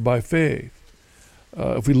received by faith.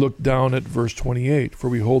 If we look down at verse 28, for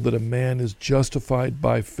we hold that a man is justified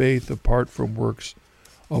by faith apart from works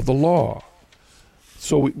of the law.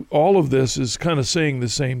 So all of this is kind of saying the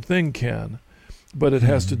same thing, Ken, but it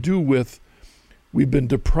has to do with we've been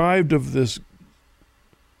deprived of this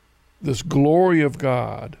glory of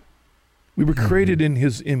God. We were created in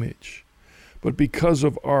his image, but because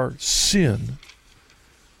of our sin,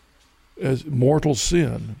 as mortal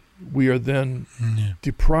sin, we are then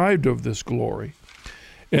deprived of this glory.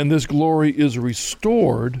 And this glory is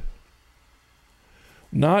restored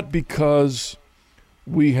not because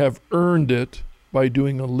we have earned it by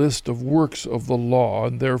doing a list of works of the law,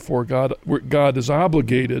 and therefore God is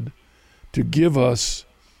obligated to give us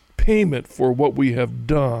payment for what we have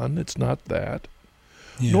done. It's not that.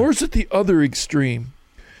 Yeah. Nor is it the other extreme,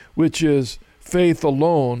 which is faith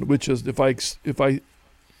alone, which is if I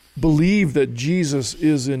believe that Jesus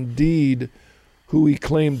is indeed who he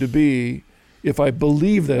claimed to be, if I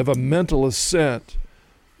believe that, have a mental assent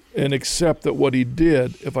and accept that what he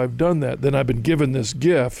did, if I've done that, then I've been given this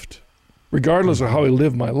gift, regardless of how I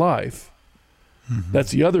live my life.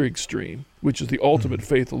 That's the other extreme, which is the ultimate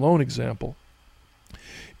faith alone example,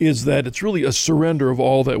 is that it's really a surrender of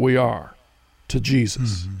all that we are to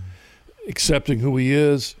Jesus, accepting who he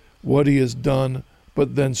is, what he has done,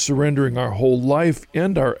 but then surrendering our whole life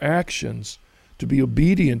and our actions to be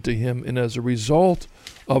obedient to him. And as a result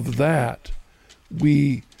of that,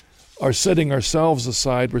 we are setting ourselves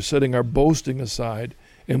aside, we're setting our boasting aside,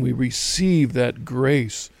 and we receive that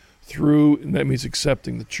grace through, and that means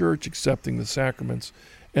accepting the church, accepting the sacraments,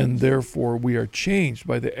 and therefore we are changed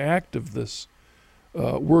by the act of this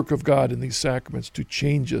work of God in these sacraments to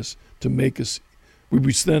change us, to make us, we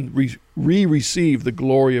then receive the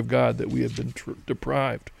glory of God that we have been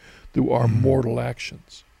deprived through our mortal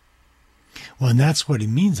actions. Well, and that's what he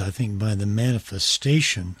means, I think, by the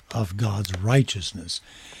manifestation of God's righteousness.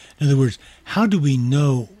 In other words, how do we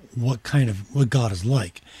know what God is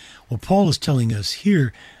like? Well, Paul is telling us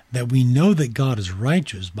here that we know that God is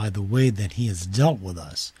righteous by the way that he has dealt with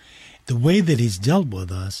us. The way that he's dealt with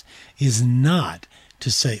us is not to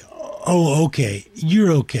say, oh, okay,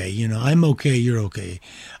 you're okay, I'm okay, you're okay.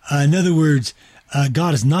 In other words,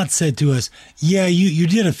 God has not said to us, yeah, you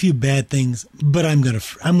did a few bad things, but I'm going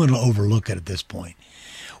to overlook it at this point.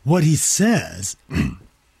 What he says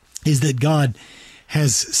is that God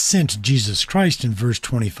has sent Jesus Christ in verse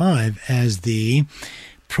 25 as the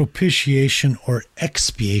propitiation or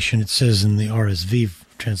expiation. It says in the RSV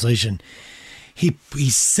translation, he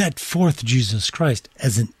set forth Jesus Christ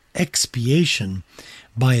as an expiation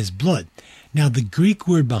by his blood. Now, the Greek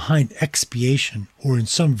word behind expiation, or in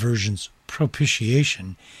some versions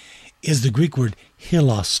propitiation, is the Greek word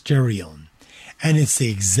hilasterion. And it's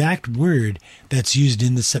the exact word that's used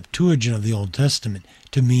in the Septuagint of the Old Testament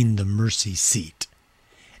to mean the mercy seat.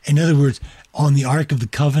 In other words, on the Ark of the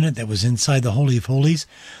Covenant that was inside the Holy of Holies,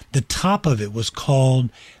 the top of it was called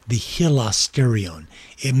the hilasterion.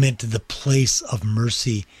 It meant the place of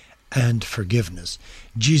mercy and forgiveness.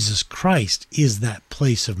 Jesus Christ is that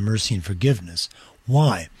place of mercy and forgiveness.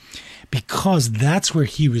 Why? Because that's where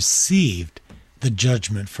he received the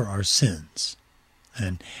judgment for our sins.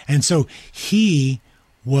 And so he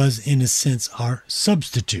was, in a sense, our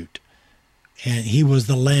substitute. And he was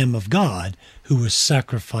the Lamb of God who was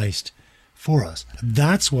sacrificed for us.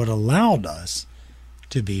 That's what allowed us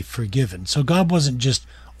to be forgiven. So God wasn't just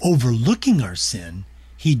overlooking our sin.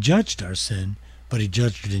 He judged our sin, but he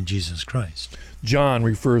judged it in Jesus Christ. John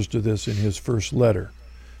refers to this in his first letter,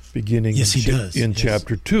 beginning in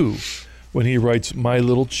chapter 2, when he writes, "My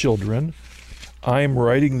little children, I am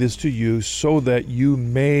writing this to you so that you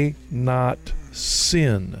may not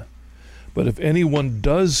sin. But if anyone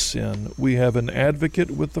does sin, we have an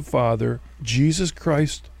advocate with the Father, Jesus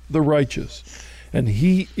Christ the righteous. And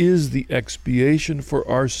he is the expiation for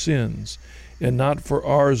our sins, and not for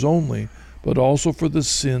ours only, but also for the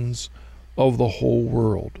sins of the whole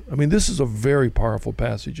world. I mean, this is a very powerful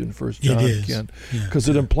passage in 1 John, It is. Ken, Yeah. because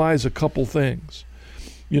it implies a couple things.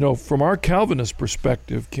 You know, from our Calvinist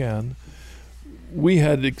perspective, Ken, we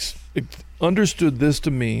had understood this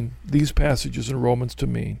to mean, these passages in Romans to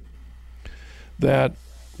mean, that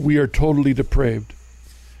we are totally depraved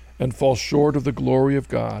and fall short of the glory of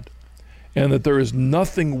God, and that there is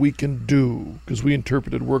nothing we can do, because we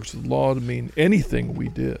interpreted works of the law to mean anything we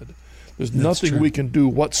did. There's nothing true. we can do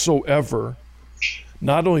whatsoever,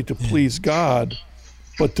 not only to please God,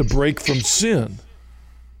 but to break from sin.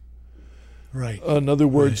 Right. In other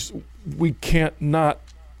words, we can't not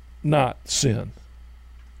sin.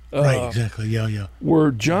 Right, exactly. Yeah.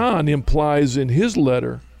 Where John implies in his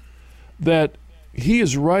letter that he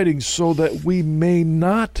is writing so that we may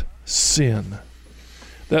not sin,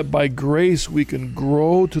 that by grace we can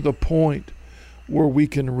grow to the point where we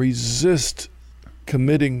can resist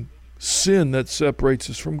committing sin that separates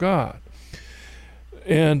us from God.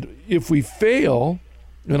 And if we fail,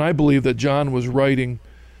 and I believe that John was writing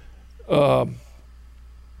from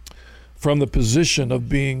the position of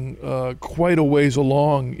being quite a ways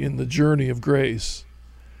along in the journey of grace.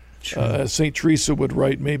 St. Teresa would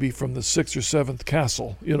write maybe from the 6th or 7th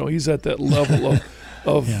castle. You know, he's at that level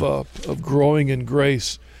of growing in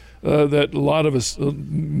grace that a lot of us,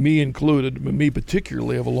 me included, me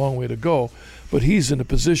particularly, have a long way to go. But he's in a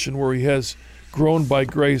position where he has grown by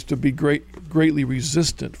grace to be greatly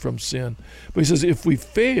resistant from sin. But he says, if we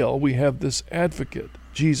fail, we have this advocate,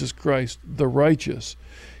 Jesus Christ, the righteous.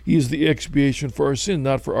 He is the expiation for our sin,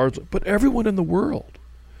 not for ours. But everyone in the world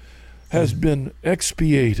has been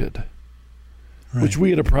expiated, which we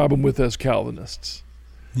had a problem with as Calvinists.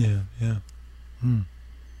 Yeah.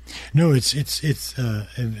 No, it's a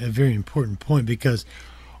very important point, because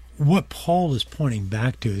what Paul is pointing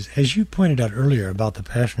back to is, as you pointed out earlier about the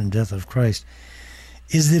passion and death of Christ,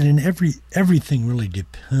 is that in everything really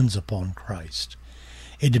depends upon Christ.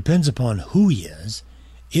 It depends upon who he is.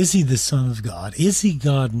 Is he the Son of God? Is he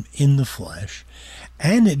God in the flesh?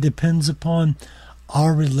 And it depends upon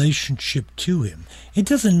our relationship to him. It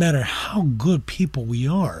doesn't matter how good people we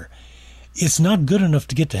are. It's not good enough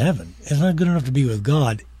to get to heaven. It's not good enough to be with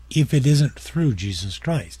God if it isn't through Jesus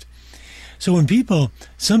Christ. So when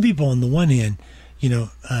some people on the one hand,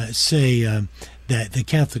 say that the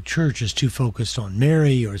Catholic Church is too focused on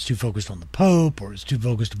Mary, or it's too focused on the Pope, or it's too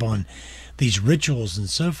focused upon these rituals and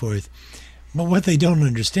so forth. But what they don't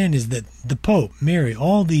understand is that the Pope, Mary,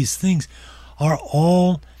 all these things are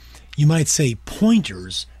all, you might say,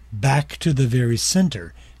 pointers back to the very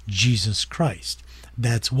center, Jesus Christ.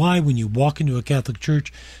 That's why when you walk into a Catholic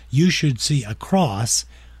church, you should see a cross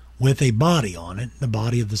with a body on it, the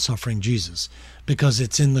body of the suffering Jesus, because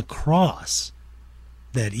it's in the cross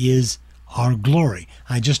that is our glory.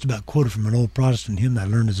 I just about quoted from an old Protestant hymn I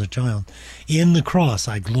learned as a child. In the cross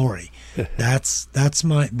I glory. That's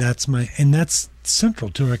my, and that's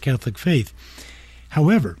central to our Catholic faith.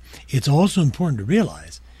 However, it's also important to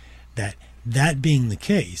realize that being the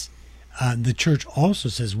case, the Church also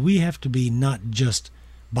says we have to be not just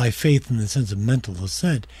by faith in the sense of mental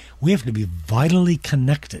assent, we have to be vitally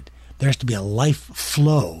connected. There has to be a life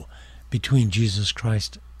flow between Jesus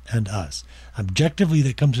Christ and us. Objectively,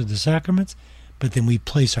 that comes through the sacraments, but then we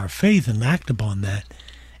place our faith and act upon that,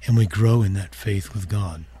 and we grow in that faith with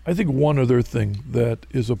God. I think one other thing that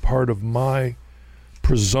is a part of my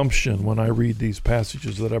presumption when I read these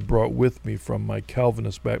passages that I brought with me from my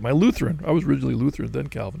Calvinist back, my Lutheran, I was originally Lutheran, then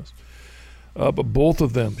Calvinist, but both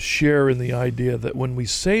of them share in the idea that when we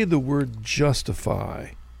say the word justify,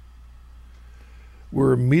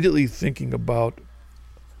 we're immediately thinking about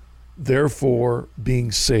therefore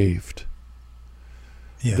being saved.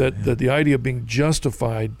 That the idea of being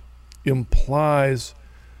justified implies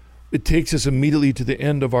it takes us immediately to the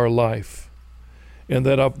end of our life, and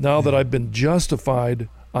that now that I've been justified,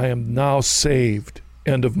 I am now saved,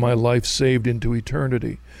 end of my life, saved into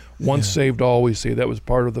eternity. Once saved, always saved. That was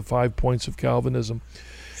part of the 5 points of Calvinism.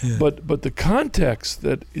 But the context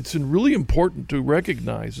that it's really important to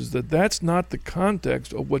recognize is that that's not the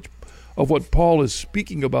context of what Paul is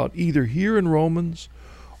speaking about, either here in Romans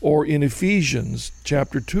or in Ephesians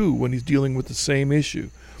chapter 2 when he's dealing with the same issue,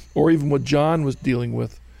 or even what John was dealing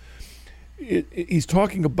with. He's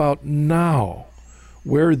talking about now,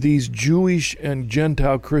 where these Jewish and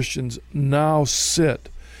Gentile Christians now sit,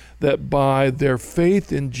 that by their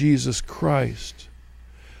faith in Jesus Christ,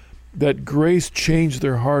 that grace changed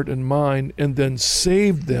their heart and mind and then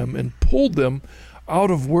saved them and pulled them out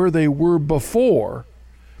of where they were before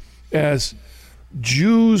as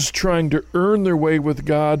Jews trying to earn their way with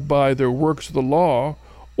God by their works of the law,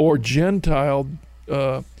 or Gentile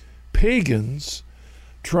pagans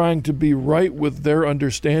trying to be right with their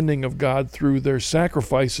understanding of God through their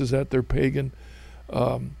sacrifices at their pagan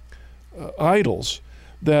idols,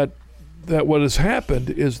 that what has happened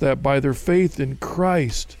is that by their faith in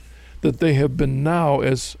Christ, that they have been now,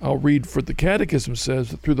 as I'll read for the Catechism says,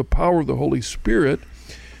 that through the power of the Holy Spirit,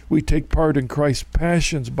 we take part in Christ's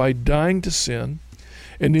passions by dying to sin,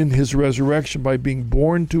 and in his resurrection by being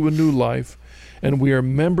born to a new life, and we are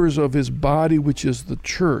members of his body, which is the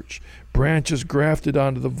church, branches grafted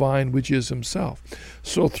onto the vine, which is himself.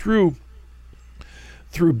 So through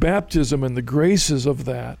baptism and the graces of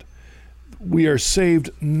that, we are saved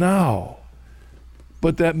now.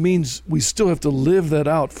 But that means we still have to live that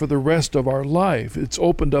out for the rest of our life. It's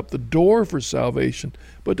opened up the door for salvation,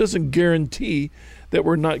 but it doesn't guarantee that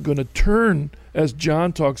we're not going to turn, as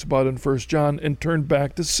John talks about in 1 John, and turn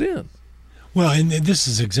back to sin. Well, and this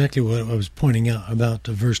is exactly what I was pointing out about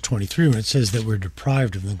verse 23, when it says that we're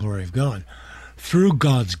deprived of the glory of God. Through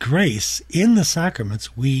God's grace, in the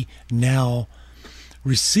sacraments, we now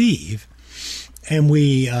receive, and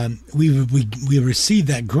we receive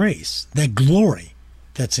that grace, that glory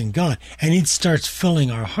that's in God, and it starts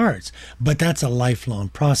filling our hearts. But that's a lifelong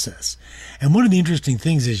process. And one of the interesting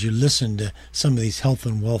things is you listen to some of these health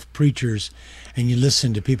and wealth preachers, and you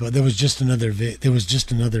listen to people. There was just another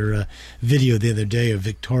video the other day of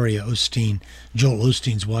Victoria Osteen, Joel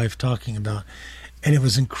Osteen's wife, talking about, and it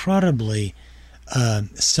was incredibly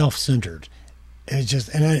self-centered. It's just,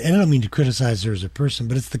 and I don't mean to criticize her as a person,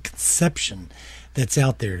 but it's the conception that's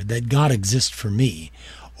out there that God exists for me,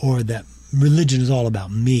 or that religion is all about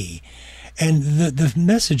me. And the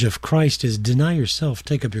message of Christ is deny yourself,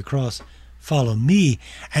 take up your cross, follow me.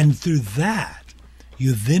 And through that,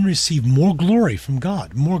 you then receive more glory from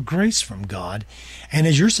God, more grace from God. And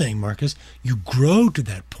as you're saying, Marcus, you grow to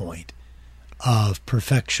that point of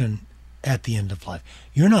perfection at the end of life.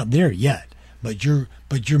 You're not there yet, but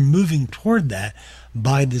you're moving toward that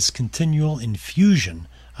by this continual infusion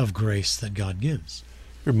of grace that God gives.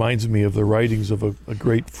 Reminds me of the writings of a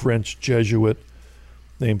great French Jesuit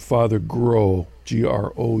named Father Grou,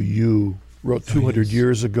 Grou, wrote 200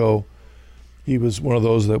 years ago. He was one of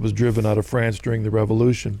those that was driven out of France during the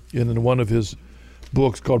Revolution. And in one of his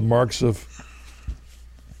books called Marks of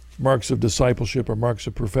Discipleship or Marks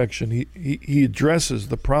of Perfection, he addresses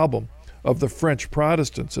the problem of the French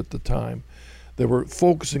Protestants at the time. They were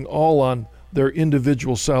focusing all on their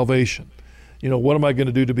individual salvation. What am I going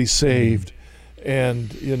to do to be saved?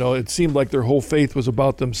 And, it seemed like their whole faith was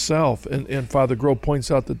about themselves. And Father Grou points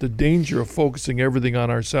out that the danger of focusing everything on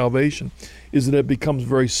our salvation is that it becomes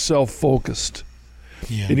very self-focused.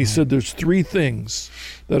 Yeah, and he said there's three things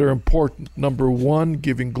that are important. Number one,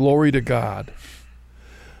 giving glory to God.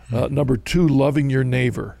 Number two, loving your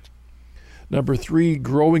neighbor. Number three,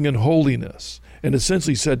 growing in holiness. And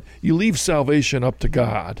essentially said, you leave salvation up to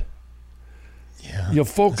God. Yeah, you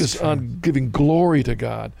focus on giving glory to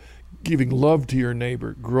God, giving love to your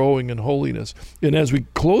neighbor, growing in holiness. And as we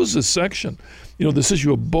close this section, this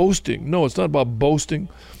issue of boasting. No, it's not about boasting,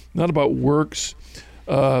 not about works.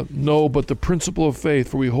 No, but the principle of faith,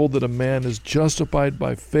 for we hold that a man is justified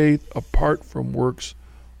by faith apart from works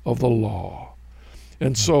of the law.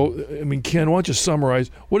 And so, Ken, why don't you summarize,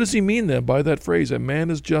 what does he mean then by that phrase, a man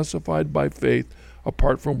is justified by faith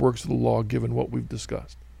apart from works of the law, given what we've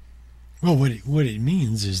discussed? Well, what it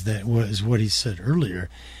means is that was what he said earlier,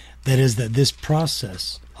 that is that this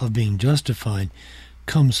process of being justified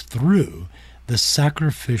comes through the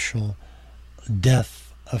sacrificial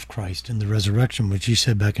death of Christ and the resurrection, which he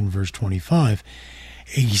said back in verse 25.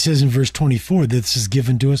 He says in verse 24 that this is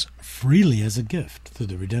given to us freely as a gift through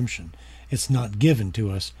the redemption. It's not given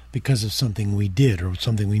to us because of something we did or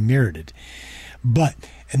something we merited. But,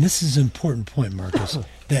 and this is an important point, Marcus,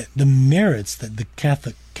 that the merits that the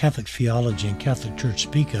Catholic theology and Catholic Church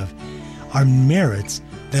speak of are merits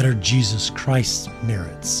that are Jesus Christ's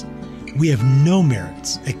merits. We have no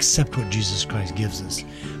merits except what Jesus Christ gives us.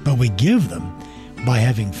 But we give them by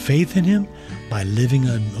having faith in him, by living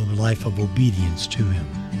a life of obedience to him.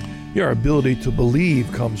 Yeah, our ability to believe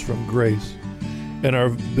comes from grace, and our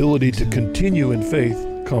ability to continue in faith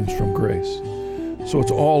comes from grace. So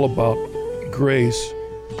it's all about grace,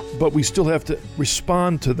 but we still have to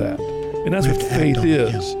respond to that. And that's what faith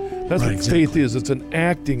is. Yeah. That's what faith is. It's an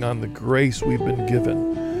acting on the grace we've been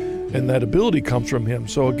given. And that ability comes from him.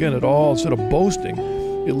 So again, it all, instead of boasting,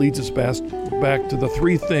 it leads us back to the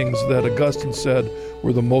three things that Augustine said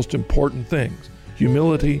were the most important things.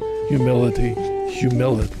 Humility, humility,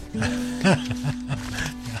 humility.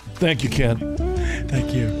 Thank you, Ken.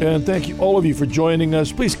 Thank you. And thank you, all of you, for joining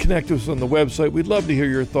us. Please connect with us on the website. We'd love to hear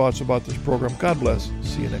your thoughts about this program. God bless.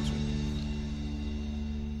 See you next week.